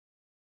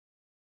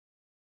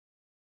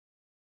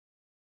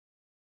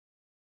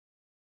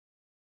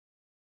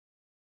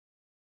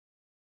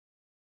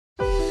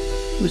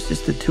It was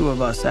just the two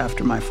of us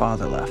after my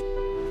father left.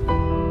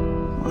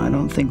 Well, I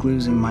don't think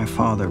losing my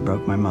father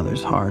broke my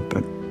mother's heart,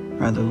 but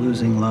rather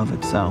losing love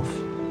itself.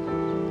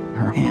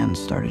 Her hands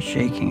started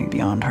shaking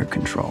beyond her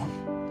control.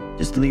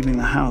 Just leaving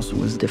the house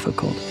was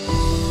difficult.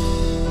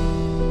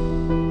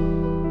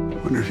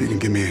 Wonder if you can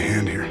give me a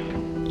hand here.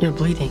 You're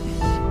bleeding.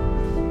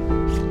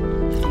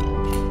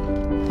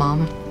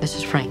 Mom, this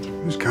is Frank. He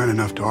was kind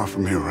enough to offer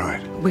me a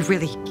ride. We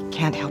really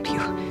can't help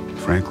you.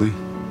 Frankly,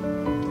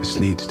 this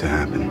needs to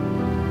happen.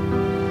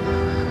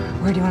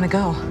 Where do you want to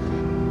go?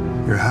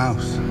 Your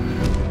house.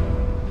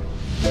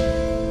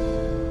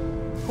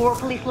 Who are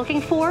police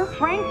looking for?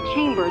 Frank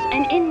Chambers,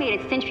 an inmate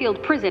at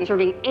Stinchfield Prison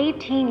serving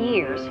 18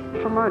 years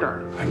for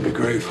murder. I'd be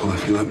grateful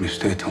if you let me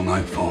stay till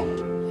nightfall.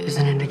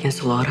 Isn't it against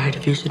the law to hide a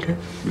fugitive?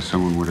 If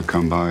someone were to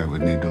come by, it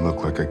would need to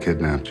look like I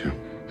kidnapped you.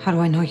 How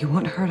do I know you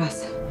won't hurt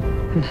us?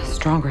 I'm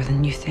stronger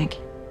than you think.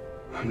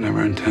 I've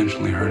never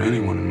intentionally hurt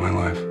anyone in my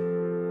life.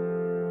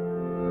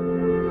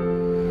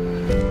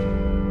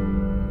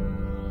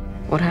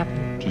 What happened?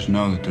 Just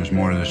know that there's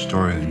more to this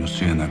story than you'll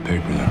see in that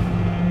paper there.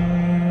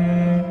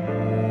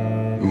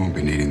 You won't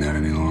be needing that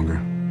any longer.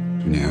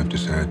 When you have to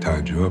say I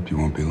tied you up, you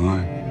won't be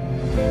lying.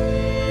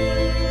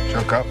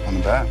 Chuck up on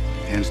the bat,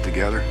 hands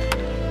together.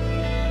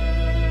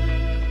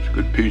 It's a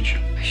good peach.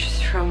 I should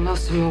throw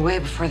most of them away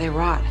before they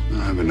rot. I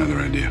have another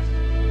idea.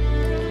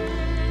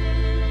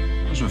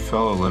 Does a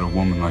fellow let a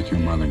woman like your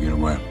mother get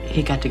away?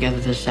 He got together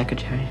with his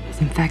secretary.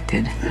 He's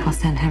infected. I'll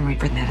send Henry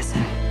for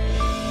medicine.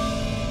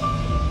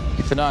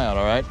 Keep an eye out,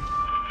 all right?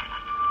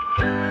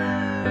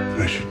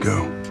 I should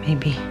go.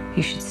 Maybe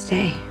you should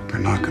stay. They're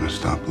not going to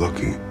stop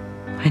looking.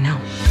 I know.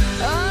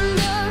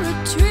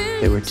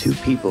 They were two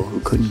people who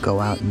couldn't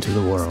go out into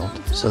the world,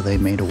 so they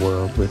made a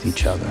world with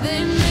each other.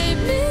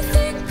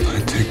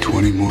 I'd take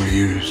 20 more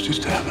years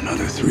just to have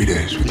another 3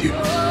 days with you. I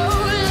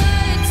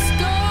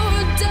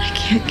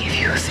can't give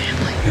you a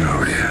family. You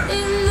already have.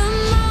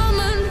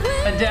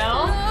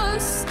 Adele?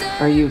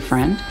 Are you a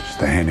friend?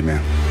 Just a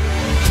handyman.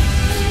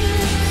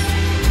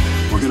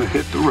 We're going to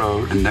hit the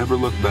road and never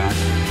look back.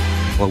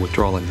 Well,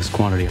 withdrawal in this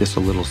quantity is a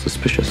little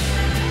suspicious.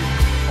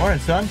 Morning,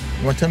 son.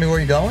 You want to tell me where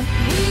you're going?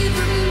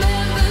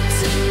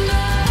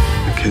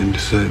 I came to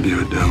save you,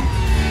 Adele.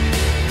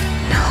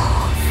 No.